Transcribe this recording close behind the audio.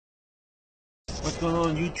What's going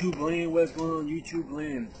on YouTube land? What's going on YouTube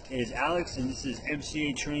land? It is Alex, and this is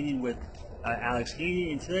MCA training with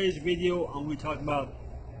𝐸𝐴𝐚. In today's video, I'm going to talk about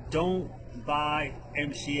don't buy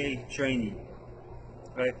MCA training.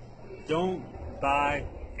 Right? Don't buy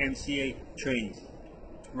MCA training.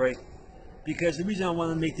 Right? Because the reason I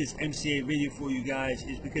want to make this MCA video for you guys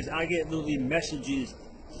is because I get literally messages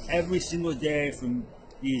every single day from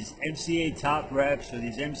these MCA top reps or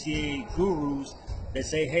these MCA gurus that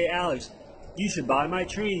say, hey Alex, you should buy my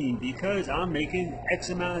training because I'm making X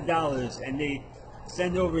amount of dollars, and they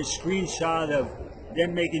send over a screenshot of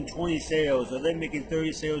them making 20 sales or them making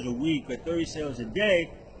 30 sales a week or 30 sales a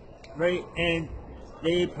day, right? And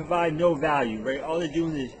they provide no value, right? All they're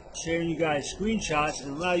doing is sharing you guys screenshots,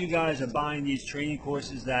 and a lot of you guys are buying these training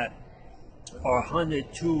courses that are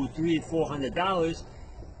 $100, $200, $300, $400,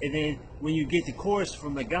 and then when you get the course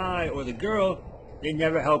from the guy or the girl, they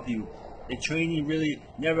never help you. The training really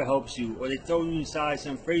never helps you, or they throw you inside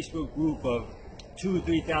some Facebook group of 2,000 or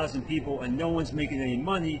 3,000 people, and no one's making any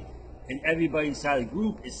money, and everybody inside the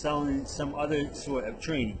group is selling some other sort of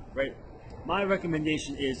training, right? My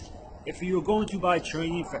recommendation is, if you're going to buy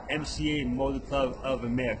training for MCA Motor Club of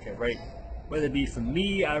America, right? Whether it be from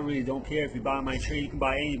me, I really don't care. If you buy my training, you can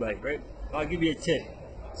buy anybody, right? I'll give you a tip.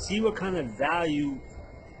 See what kind of value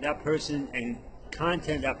that person and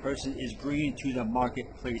content that person is bringing to the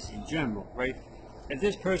marketplace in general, right? If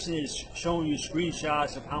this person is showing you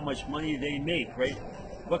screenshots of how much money they make, right?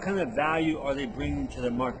 What kind of value are they bringing to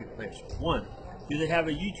the marketplace? One, do they have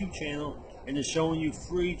a YouTube channel and they're showing you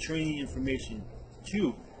free training information?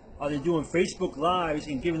 Two, are they doing Facebook Lives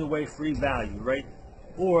and giving away free value, right?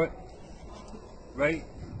 Or, right,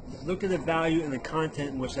 look at the value and the content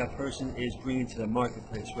in which that person is bringing to the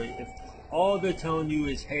marketplace, right? If all they're telling you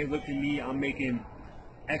is, hey, look at me, I'm making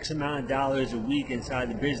X amount of dollars a week inside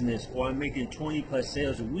the business, or I'm making 20 plus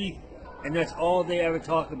sales a week, and that's all they ever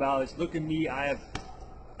talk about is, look at me, I have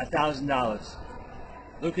 $1,000.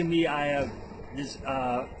 Look at me, I have this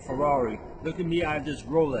Ferrari. Look at me, I have this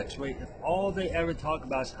Rolex, right? If all they ever talk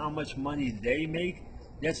about is how much money they make,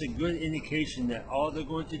 that's a good indication that all they're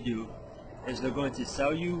going to do is they're going to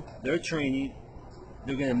sell you their training.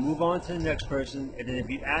 They're going to move on to the next person, and then if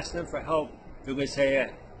you ask them for help, they're going to say, yeah,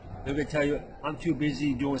 they're going to tell you, I'm too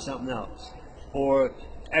busy doing something else, or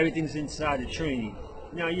everything's inside the training.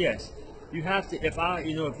 Now, yes, you have to,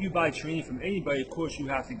 if you buy training from anybody, of course you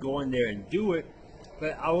have to go in there and do it,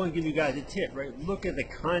 but I want to give you guys a tip, right? Look at the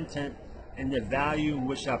content and the value in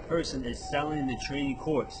which that person is selling the training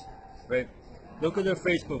course, right? Look at their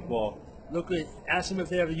Facebook wall. Ask them if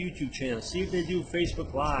they have a YouTube channel. See if they do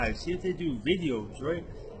Facebook Live. See if they do videos, right?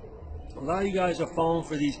 A lot of you guys are falling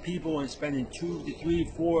for these people and spending $200 to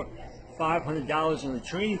 $300, $400, $500 on a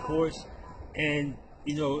training course, and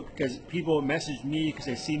because people message me because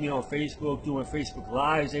they see me on Facebook doing Facebook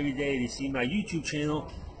Lives every day. They see my YouTube channel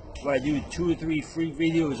where I do 2 or 3 free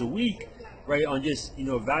videos a week, right, on just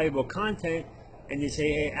valuable content, and they say,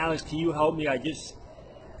 hey Alex, can you help me? I just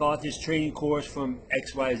bought this training course from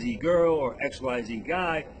XYZ girl or XYZ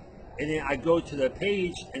guy, and then I go to the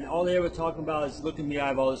page and all they ever talk about is, look at me, I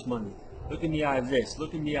have all this money. Look at me, I have this.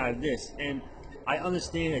 Look at me, I have this. And I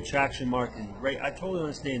understand attraction marketing, right? I totally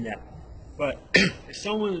understand that. But if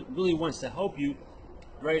someone really wants to help you,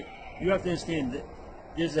 right, you have to understand that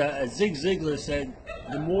there's a Zig Ziglar said,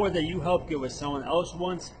 the more that you help get what someone else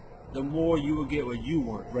wants, the more you will get what you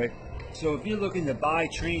want, right? So if you're looking to buy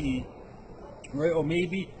training, right, or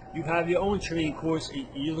maybe you have your own training course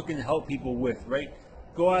you're looking to help people with, right?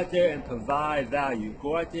 Go out there and provide value.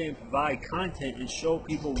 Go out there and provide content and show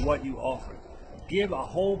people what you offer. Give a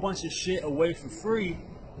whole bunch of shit away for free,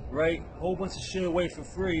 right? A whole bunch of shit away for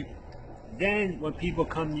free. Then when people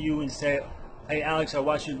come to you and say, hey Alex, I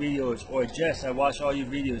watch your videos, or Jess, I watch all your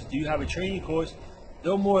videos, do you have a training course?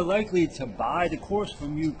 They're more likely to buy the course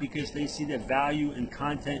from you because they see the value and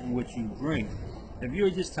content in which you bring. If you're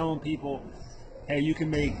just telling people, hey,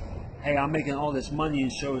 I'm making all this money,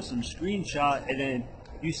 and show some screenshot, and then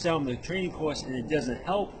you sell them the training course and it doesn't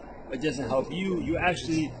help you, you're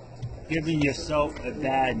actually giving yourself a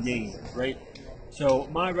bad name, right? So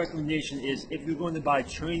my recommendation is, if you're going to buy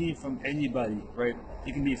training from anybody, right,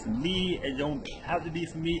 it can be from me, it don't have to be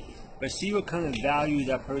from me, but see what kind of value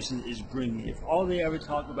that person is bringing. If all they ever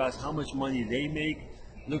talk about is how much money they make,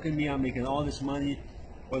 look at me, I'm making all this money,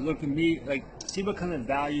 or look at me, like, see what kind of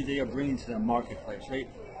value they are bringing to the marketplace, right?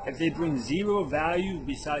 If they bring zero value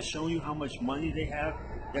besides showing you how much money they have,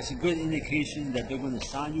 that's a good indication that they're going to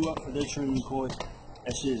sign you up for their training course.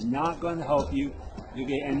 That shit is not going to help you. You're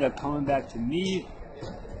going to end up coming back to me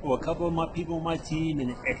or a couple of my people on my team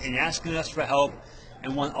and asking us for help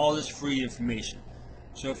and want all this free information.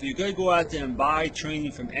 So if you're gonna go out there and buy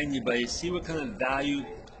training from anybody, see what kind of value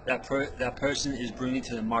that person is bringing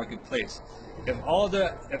to the marketplace. If all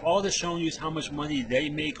they're showing you is how much money they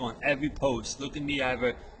make on every post, look at me, I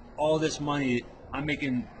have all this money, I'm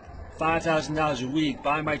making $5,000 a week,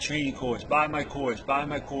 buy my training course, buy my course, buy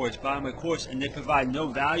my course, buy my course, and they provide no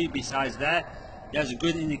value besides that, that's a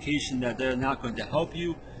good indication that they're not going to help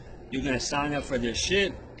you. You're going to sign up for their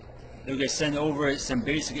shit. They're going to send over some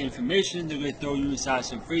basic information. They're going to throw you inside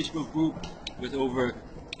some Facebook group with over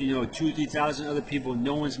 2,000-3,000 other people.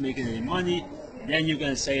 No one's making any money. Then you're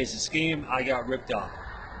going to say it's a scam. I got ripped off.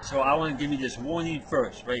 So I want to give you this warning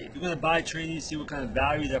first, right? If you're going to buy training, see what kind of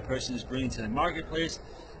value that person is bringing to the marketplace.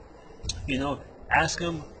 Ask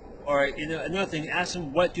them, or another thing, ask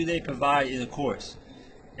them what do they provide in the course.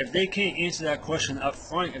 If they can't answer that question up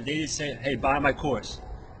front, if they just say, hey, buy my course,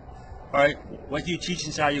 all right, what do you teach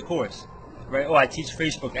inside your course, right? Oh, I teach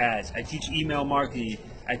Facebook ads, I teach email marketing,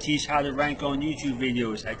 I teach how to rank on YouTube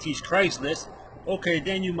videos, I teach Craigslist. Okay,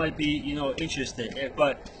 then you might be interested.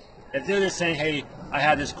 But if they're just saying, hey, I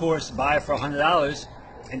have this course, buy it for $100,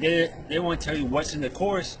 and they won't tell you what's in the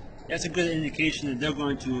course, that's a good indication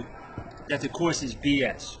that that the course is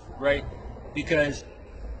BS, right? Because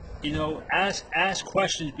ask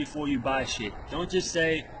questions before you buy shit. Don't just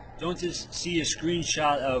see a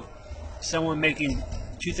screenshot of someone making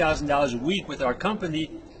 $2,000 a week with our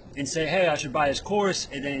company and say, hey, I should buy this course,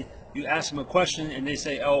 and then you ask them a question and they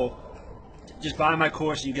say, oh, just buy my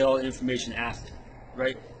course and you get all the information after,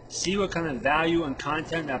 right? See what kind of value and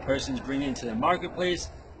content that person's bringing into the marketplace.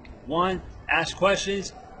 One, ask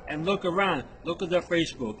questions and look around. Look at their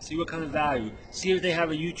Facebook. See what kind of value. See if they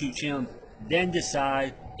have a YouTube channel. Then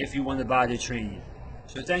decide if you want to buy the training.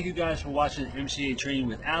 So thank you guys for watching MCA Training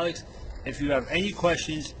with Alex. If you have any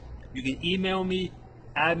questions, you can email me,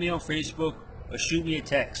 add me on Facebook, or shoot me a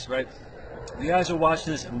text, right? If you guys are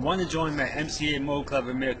watching this and want to join my MCA 𝐤𝐿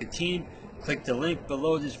America team, click the link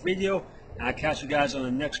below this video, and I'll catch you guys on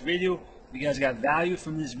the next video. If you guys got value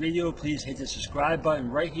from this video, please hit the subscribe button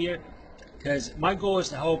right here, because my goal is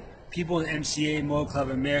to help people in MCA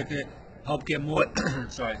𝐤𝐿 America help get more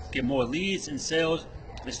get more leads and sales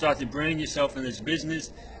and start to brand yourself in this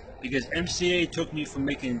business, because MCA took me from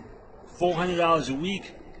making $400 a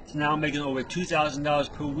week to now making over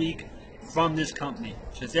 $2,000 per week from this company.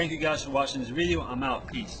 So thank you guys for watching this video. I'm out.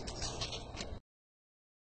 Peace.